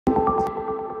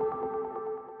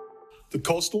The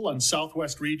coastal and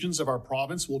southwest regions of our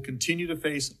province will continue to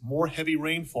face more heavy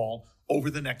rainfall over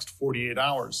the next 48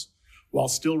 hours, while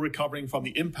still recovering from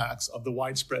the impacts of the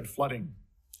widespread flooding.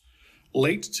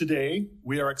 Late today,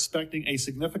 we are expecting a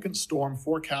significant storm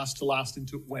forecast to last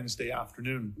into Wednesday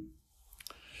afternoon.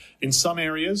 In some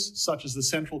areas, such as the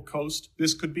Central Coast,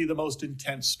 this could be the most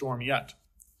intense storm yet.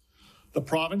 The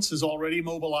province has already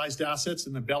mobilized assets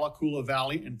in the Bella Coola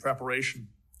Valley in preparation.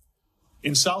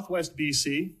 In southwest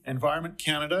BC, Environment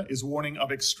Canada is warning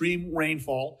of extreme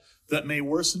rainfall that may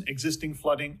worsen existing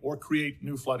flooding or create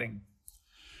new flooding.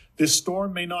 This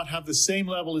storm may not have the same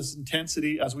level of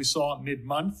intensity as we saw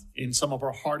mid-month in some of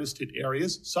our hardest hit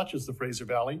areas, such as the Fraser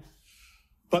Valley,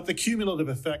 but the cumulative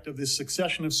effect of this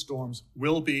succession of storms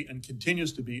will be and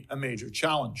continues to be a major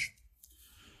challenge.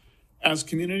 As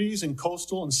communities in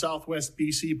coastal and southwest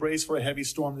BC brace for a heavy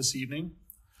storm this evening,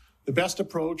 the best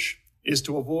approach is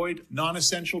to avoid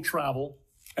non-essential travel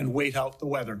and wait out the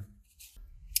weather.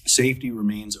 Safety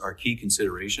remains our key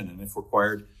consideration, and if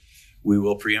required, we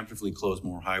will preemptively close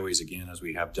more highways again, as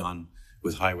we have done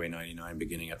with Highway 99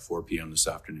 beginning at 4 p.m. this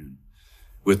afternoon.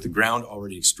 With the ground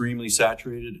already extremely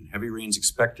saturated and heavy rains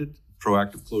expected,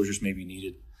 proactive closures may be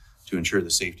needed to ensure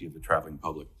the safety of the traveling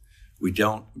public. We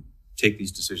don't take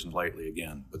these decisions lightly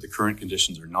again, but the current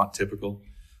conditions are not typical,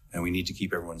 and we need to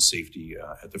keep everyone's safety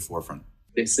at the forefront.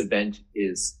 This event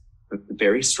is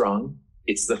very strong.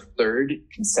 It's the third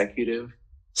consecutive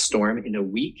storm in a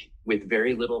week with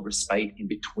very little respite in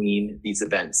between these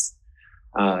events.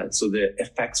 So the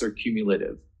effects are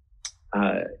cumulative.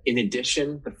 In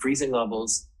addition, the freezing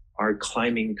levels are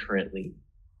climbing currently,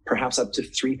 perhaps up to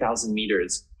 3,000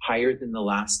 meters higher than the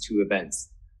last two events.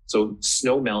 So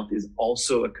snow melt is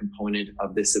also a component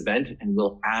of this event and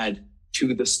will add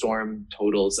to the storm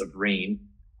totals of rain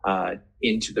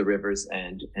into the rivers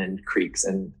and creeks.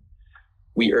 And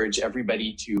we urge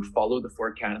everybody to follow the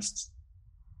forecast,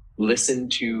 listen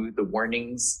to the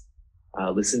warnings,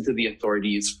 listen to the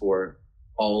authorities for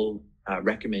all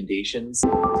recommendations.